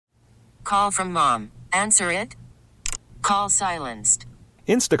Call from mom. Answer it. Call silenced.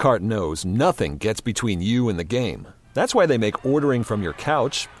 Instacart knows nothing gets between you and the game. That's why they make ordering from your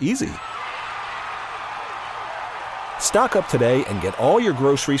couch easy. Stock up today and get all your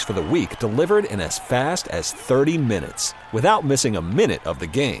groceries for the week delivered in as fast as 30 minutes without missing a minute of the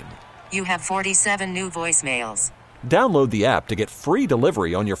game. You have 47 new voicemails. Download the app to get free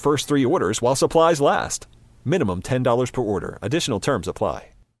delivery on your first 3 orders while supplies last. Minimum $10 per order. Additional terms apply.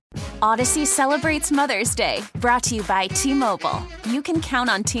 Odyssey celebrates Mother's Day, brought to you by T-Mobile. You can count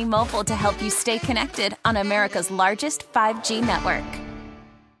on T-Mobile to help you stay connected on America's largest 5G network.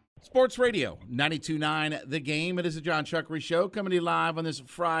 Sports Radio, 92.9 The Game. It is the Jon Chuckery Show coming to you live on this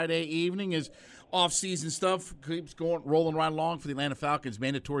Friday evening as off-season stuff keeps rolling right along for the Atlanta Falcons.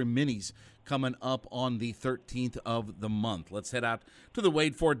 Mandatory minis coming up on the 13th of the month. Let's head out to the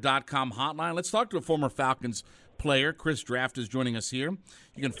WadeFord.com hotline. Let's talk to a former Falcons player. Chris Draft is joining us here.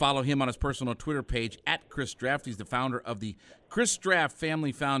 You can follow him on his personal Twitter page at Chris Draft. He's the founder of the Chris Draft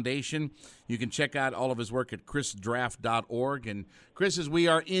Family Foundation. You can check out all of his work at chrisdraft.org. And Chris, as we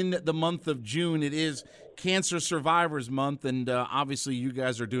are in the month of June, it is Cancer Survivors Month, and obviously you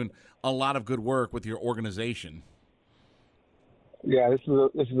guys are doing a lot of good work with your organization. Yeah, this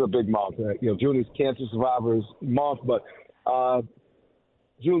is a big month. June is Cancer Survivors Month, but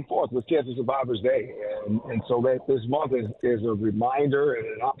June 4th was Cancer Survivors Day, and so that this month is a reminder and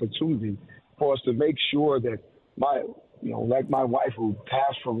an opportunity for us to make sure that like my wife who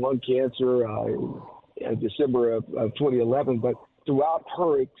passed from lung cancer in December of 2011, but throughout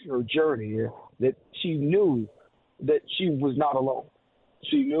her journey, that she knew that she was not alone.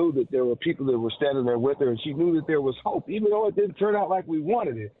 She knew that there were people that were standing there with her, and she knew that there was hope. Even though it didn't turn out like we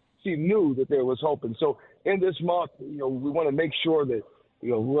wanted it, she knew that there was hope. And so in this month, we want to make sure that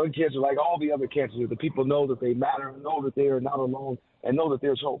lung cancer, like all the other cancers, the people know that they matter, know that they are not alone, and know that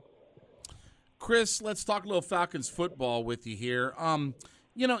there's hope. Chris, let's talk a little Falcons football with you here.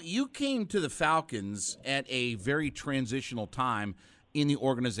 You came to the Falcons at a very transitional time in the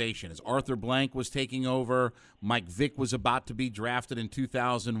organization. As Arthur Blank was taking over, Mike Vick was about to be drafted in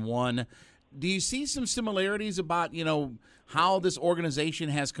 2001. Do you see some similarities about, how this organization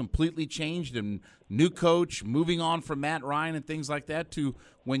has completely changed and new coach, moving on from Matt Ryan and things like that to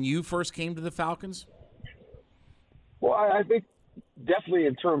when you first came to the Falcons? Well, I think definitely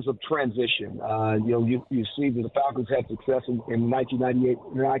in terms of transition. You see that the Falcons had success in 1998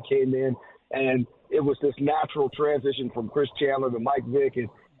 when I came in, and it was this natural transition from Chris Chandler to Mike Vick,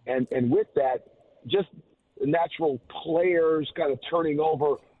 and with that, just natural players kind of turning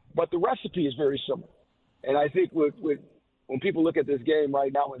over. But the recipe is very similar. And I think when people look at this game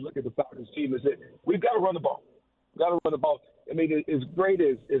right now and look at the Falcons team, is that we've got to run the ball. We've got to run the ball. I mean, as great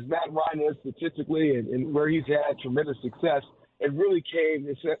as Matt Ryan is statistically and where he's had tremendous success,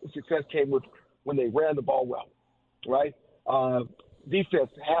 success came when they ran the ball well, right? Defense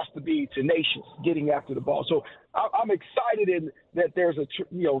has to be tenacious, getting after the ball. So I'm excited in that there's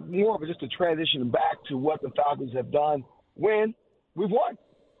more of just a transition back to what the Falcons have done when we've won.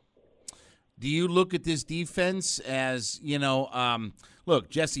 Do you look at this defense as, look,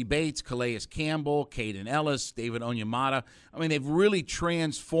 Jesse Bates, Calais Campbell, Caden Ellis, David Onyemata, I mean, they've really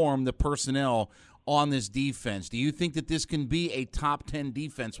transformed the personnel on this defense. Do you think that this can be a top 10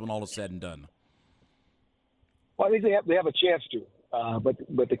 defense when all is said and done? Well, I think they have a chance to.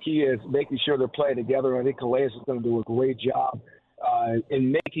 But the key is making sure they're playing together. I think Calais is going to do a great job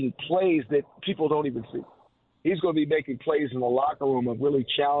in making plays that people don't even see. He's going to be making plays in the locker room of really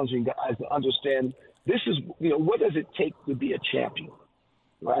challenging guys to understand this is, what does it take to be a champion,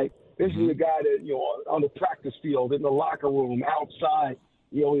 right? This is a guy that, on the practice field, in the locker room, outside,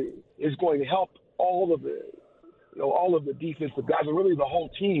 is going to help all of the defensive guys, and really the whole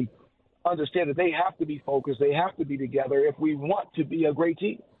team, understand that they have to be focused, they have to be together if we want to be a great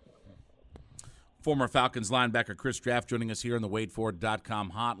team. Former Falcons linebacker Chris Draft joining us here on the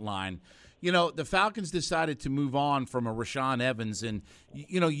WadeFord.com hotline. The Falcons decided to move on from a Rashaan Evans, and,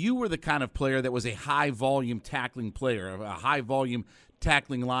 you were the kind of player that was a high-volume tackling player, a high-volume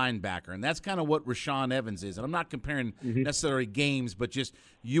tackling linebacker, and that's kind of what Rashaan Evans is. And I'm not comparing necessarily games, but just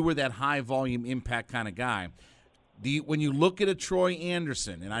you were that high-volume impact kind of guy. When you look at a Troy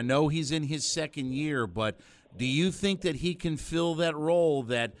Anderson, and I know he's in his second year, but do you think that he can fill that role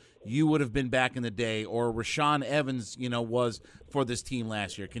that you would have been back in the day, or Rashaan Evans, was for this team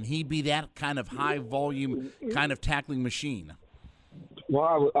last year? Can he be that kind of high-volume kind of tackling machine?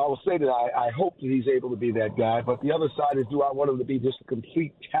 Well, I will say that I hope that he's able to be that guy, but the other side is, do I want him to be just a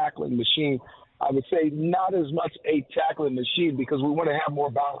complete tackling machine? I would say not as much a tackling machine, because we want to have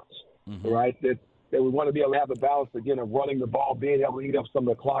more balance, right? That They would want to be able to have the balance again of running the ball, being able to eat up some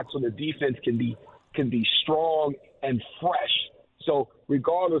of the clock, so the defense can be strong and fresh. So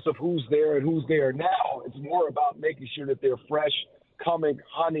regardless of who's there and who's there now, it's more about making sure that they're fresh, coming,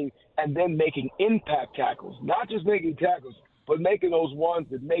 hunting, and then making impact tackles. Not just making tackles, but making those ones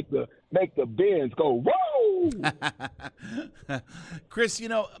that make the bends go, whoa! Chris,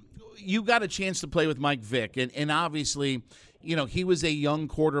 you got a chance to play with Mike Vick, and obviously, he was a young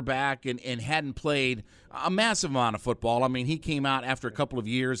quarterback and hadn't played a massive amount of football. I mean, he came out after a couple of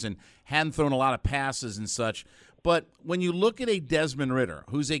years and hadn't thrown a lot of passes and such. But when you look at a Desmond Ridder,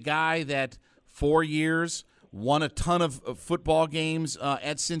 who's a guy that 4 years, won a ton of football games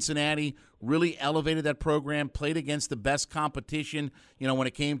at Cincinnati, really elevated that program, played against the best competition, when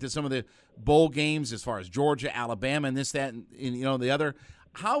it came to some of the bowl games as far as Georgia, Alabama, and this, that, and the other.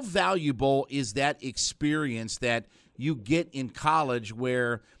 How valuable is that experience that you get in college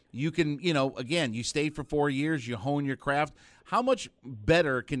where you can, again, you stayed for 4 years, you hone your craft. How much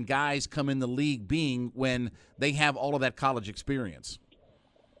better can guys come in the league being when they have all of that college experience?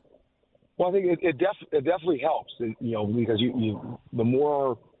 Well, I think it definitely helps, because the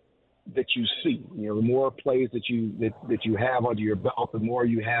more that you see, the more plays that you have under your belt, the more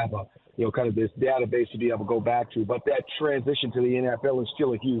you have kind of this database to be able to go back to. But that transition to the NFL is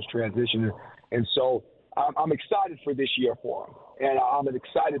still a huge transition, and so I'm excited for this year for him, and I'm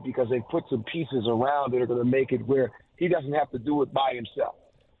excited because they put some pieces around that are going to make it where he doesn't have to do it by himself.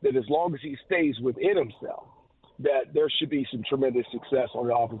 That as long as he stays within himself, that there should be some tremendous success on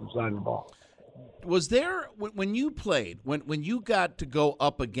the offensive side of the ball. Was there, when you played, when you got to go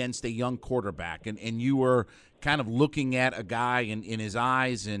up against a young quarterback and you were kind of looking at a guy in his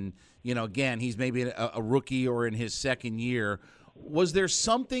eyes and, again, he's maybe a rookie or in his second year, was there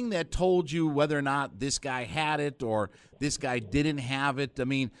something that told you whether or not this guy had it or this guy didn't have it? I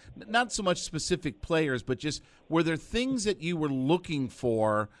mean, not so much specific players, but just were there things that you were looking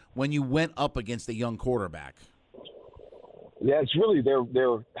for when you went up against a young quarterback? Yeah, it's really their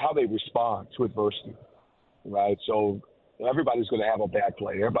how they respond to adversity, right? So everybody's going to have a bad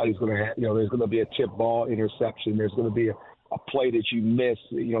play. Everybody's going to have, there's going to be a tip ball interception. There's going to be a play that you miss,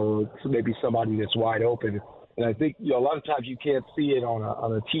 maybe somebody that's wide open. And I think, a lot of times you can't see it on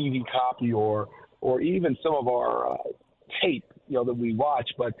a TV copy or even some of our tape, that we watch,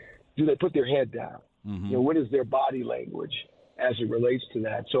 but do they put their head down? Mm-hmm. What is their body language as it relates to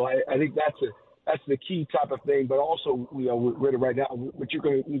that? So I think that's the key type of thing. But also, right now, what you're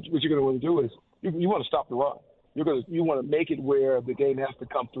going to want to do is you want to stop the run. You want to make it where the game has to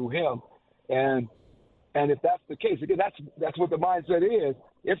come through him, and if that's the case, again, that's what the mindset is.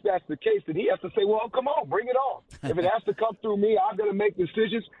 If that's the case, then he has to say, well, come on, bring it on. If it has to come through me, I'm going to make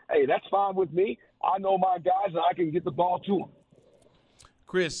decisions. Hey, that's fine with me. I know my guys, and I can get the ball to them.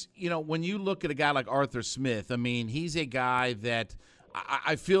 Chris, when you look at a guy like Arthur Smith, I mean, he's a guy that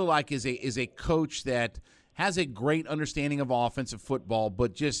I feel like is a coach that has a great understanding of offensive football,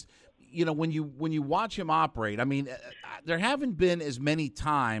 but just, when you watch him operate, I mean, there haven't been as many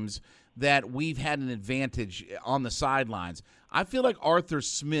times that we've had an advantage on the sidelines. I feel like Arthur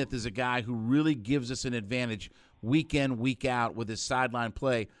Smith is a guy who really gives us an advantage week in, week out with his sideline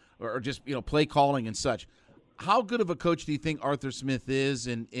play or just, play calling and such. How good of a coach do you think Arthur Smith is,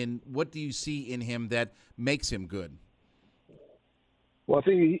 and what do you see in him that makes him good? Well, I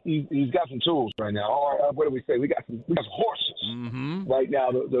think he's got some tools right now. Or what do we say? We got some horses right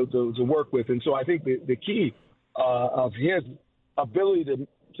now to work with. And so I think the key of his ability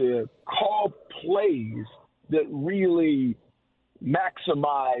to call plays that really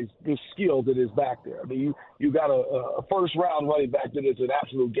maximize the skill that is back there. I mean, you got a first-round running back that is an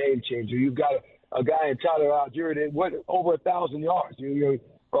absolute game changer. You've got a guy in Tyler Algier that went over 1,000 yards.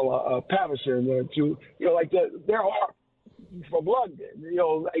 From Patterson to there are from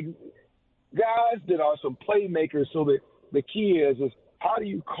London. Guys that are some playmakers. So that the key is how do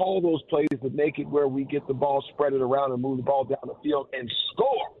you call those plays that make it where we get the ball spread it around and move the ball down the field and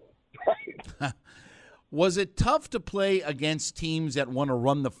score? Right? Was it tough to play against teams that want to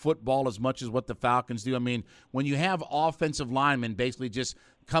run the football as much as what the Falcons do? I mean, when you have offensive linemen basically just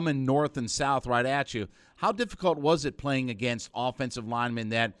coming north and south right at you, how difficult was it playing against offensive linemen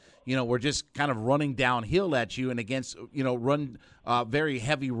that, were just kind of running downhill at you and against, very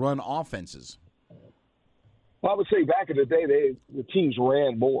heavy run offenses? Well, I would say back in the day, the teams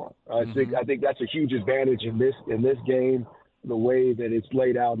ran more. I think that's a huge advantage in this game, the way that it's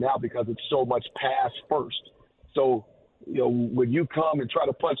laid out now, because it's so much pass first. So, when you come and try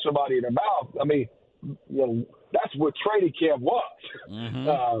to punch somebody in the mouth, I mean, that's what training camp was.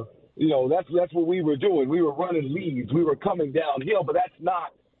 Mm-hmm. That's what we were doing. We were running leads. We were coming downhill, but that's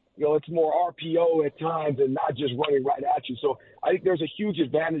not it's more RPO at times and not just running right at you. So I think there's a huge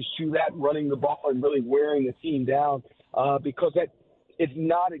advantage to that, running the ball and really wearing the team down, because that it's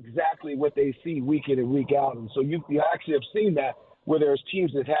not exactly what they see week in and week out. And so you actually have seen that where there's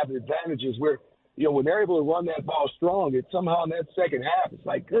teams that have advantages where, when they're able to run that ball strong, it's somehow in that second half, it's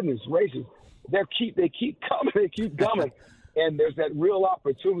like, goodness gracious, they keep coming, and there's that real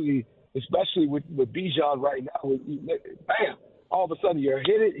opportunity, especially with Bijan right now. Bam! All of a sudden you're hit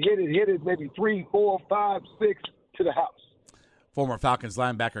it, maybe 3, 4, 5, 6 to the house. Former Falcons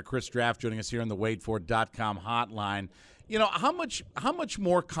linebacker Chris Draft joining us here on the WadeFord.com hotline. How much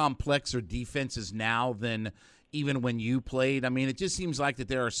more complex are defenses now than even when you played? I mean, it just seems like that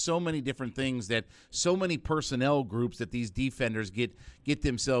there are so many different things, that so many personnel groups that these defenders get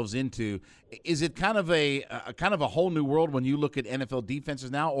themselves into. Is it kind of a whole new world when you look at NFL defenses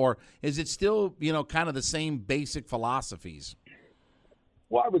now, or is it still, kind of the same basic philosophies?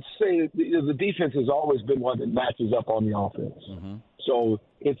 Well, I would say the defense has always been one that matches up on the offense. Mm-hmm. So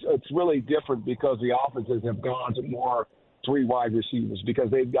it's really different because the offenses have gone to more 3 wide receivers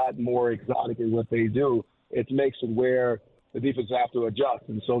because they've gotten more exotic in what they do. It makes it where the defense have to adjust.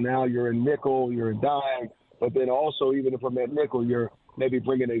 And so now you're in nickel, you're in dime, but then also even from that nickel, you're maybe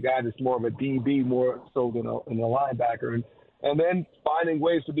bringing a guy that's more of a DB more so than a linebacker. And then finding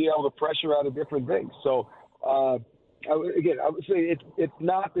ways to be able to pressure out of different things. So, I would say it's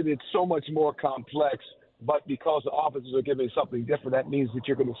not that it's so much more complex, but because the offenses are giving something different, that means that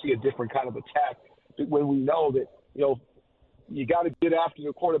you're going to see a different kind of attack when we know that, you got to get after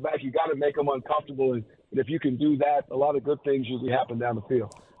the quarterback. You got to make them uncomfortable. And if you can do that, a lot of good things usually happen down the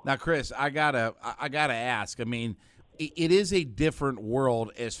field. Now, Chris, I gotta ask. I mean, it is a different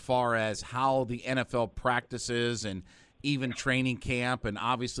world as far as how the NFL practices and even training camp, and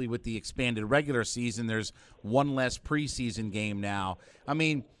obviously with the expanded regular season, there's one less preseason game now. I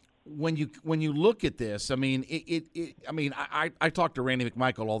mean, when you look at this, I mean, I talk to Randy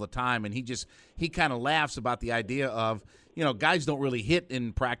McMichael all the time, and he kind of laughs about the idea of, guys don't really hit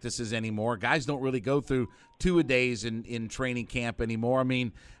in practices anymore. Guys don't really go through 2-a-days in training camp anymore. I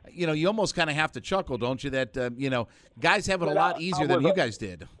mean, you almost kind of have to chuckle, don't you, that, guys have it a lot easier than you guys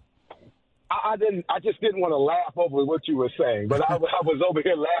did. I just didn't want to laugh over what you were saying, but I was over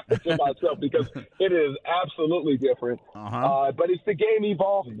here laughing to myself because it is absolutely different. Uh-huh. But it's the game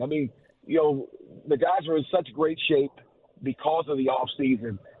evolving. I mean, the guys are in such great shape because of the off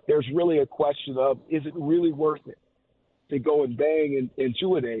season. There's really a question of, is it really worth it to go and bang in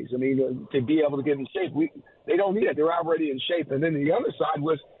 2-a-days? I mean, to be able to get in shape, they don't need it. They're already in shape. And then the other side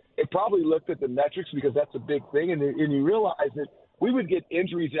was, it probably looked at the metrics because that's a big thing, and you realize that we would get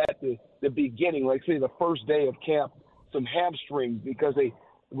injuries at the beginning, like say the first day of camp, some hamstrings because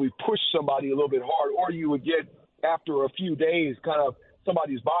we pushed somebody a little bit hard, or you would get after a few days kind of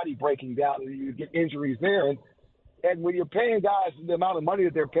somebody's body breaking down and you get injuries there. And when you're paying guys the amount of money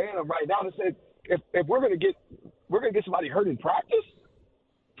that they're paying them right now, to say if we're gonna get somebody hurt in practice,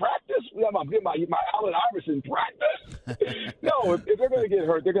 I'm getting my Allen Iverson practice. No, if they're gonna get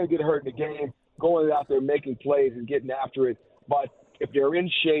hurt, they're gonna get hurt in the game, going out there making plays and getting after it. But if they're in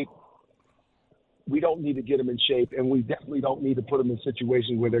shape, we don't need to get them in shape, and we definitely don't need to put them in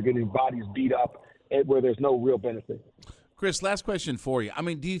situations where they're getting bodies beat up and where there's no real benefit. Chris, last question for you. I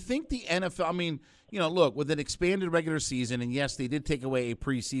mean, do you think the NFL, I mean, look, with an expanded regular season, and yes, they did take away a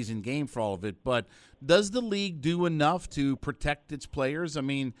preseason game for all of it, but does the league do enough to protect its players? I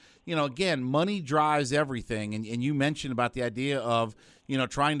mean, again, money drives everything, and you mentioned about the idea of,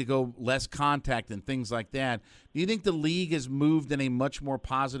 trying to go less contact and things like that. Do you think the league has moved in a much more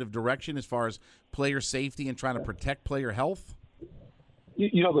positive direction as far as player safety and trying to protect player health?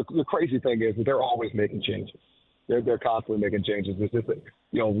 The crazy thing is that they're always making changes. They're constantly making changes. It's just that,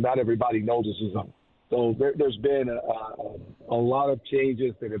 not everybody notices them. So there's been a lot of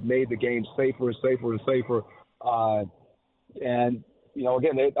changes that have made the game safer and safer and safer. And,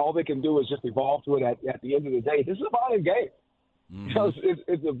 again, all they can do is just evolve to it at the end of the day. This is a violent game. Mm-hmm.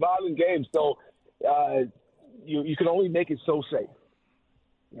 It's a violent game. So you can only make it so safe.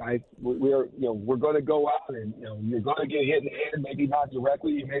 Right, we're going to go out and you're going to get hit in the head, maybe not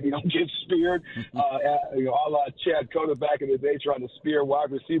directly, maybe don't get speared. A la Chad Cota back in the day trying to spear wide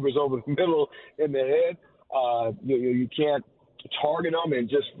receivers over the middle in the head. You can't target them and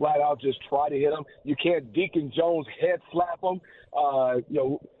just flat out just try to hit them. You can't Deacon Jones head slap them.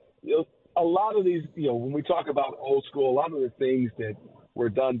 A lot of these, when we talk about old school, a lot of the things that were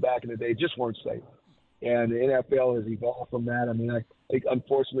done back in the day just weren't safe. And the NFL has evolved from that. I mean, I think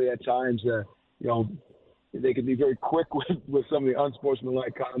unfortunately at times, they can be very quick with some of the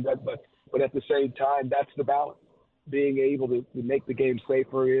unsportsmanlike conduct, but at the same time, that's the balance. being able to make the game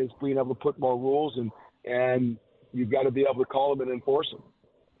safer is being able to put more rules, and you've got to be able to call them and enforce them.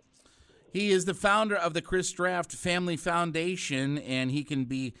 He is the founder of the Chris Draft Family Foundation, and he can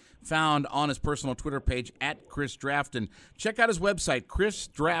be found on his personal Twitter page at Chris Draft. And check out his website,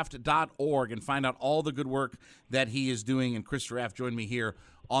 chrisdraft.org, and find out all the good work that he is doing. And Chris Draft joined me here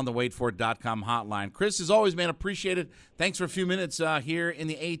on the waitforit.com hotline. Chris, as always, man, appreciate it. Thanks for a few minutes here in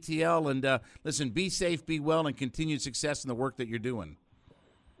the ATL. And listen, be safe, be well, and continued success in the work that you're doing.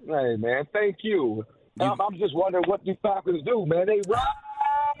 Hey, man, thank you. I'm just wondering, what do Falcons do, man? They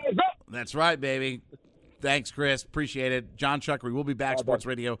rise up. That's right, baby. Thanks, Chris. Appreciate it. Jon Chuckery. We'll be back. Sports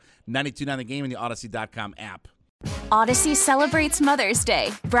Radio 92.9 The Game and the Odyssey.com app. Odyssey celebrates Mother's Day,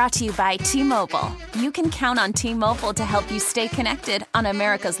 brought to you by T-Mobile. You can count on T-Mobile to help you stay connected on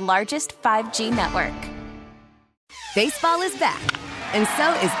America's largest 5G network. Baseball is back, and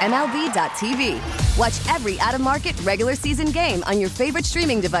so is MLB.tv. Watch every out-of-market regular season game on your favorite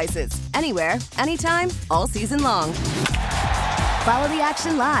streaming devices, anywhere, anytime, all season long. Follow the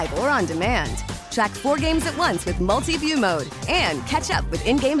action live or on demand. Track 4 games at once with multi-view mode and catch up with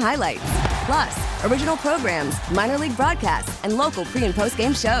in-game highlights. Plus, original programs, minor league broadcasts, and local pre- and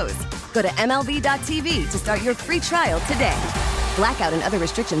post-game shows. Go to MLB.tv to start your free trial today. Blackout and other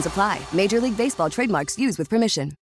restrictions apply. Major League Baseball trademarks used with permission.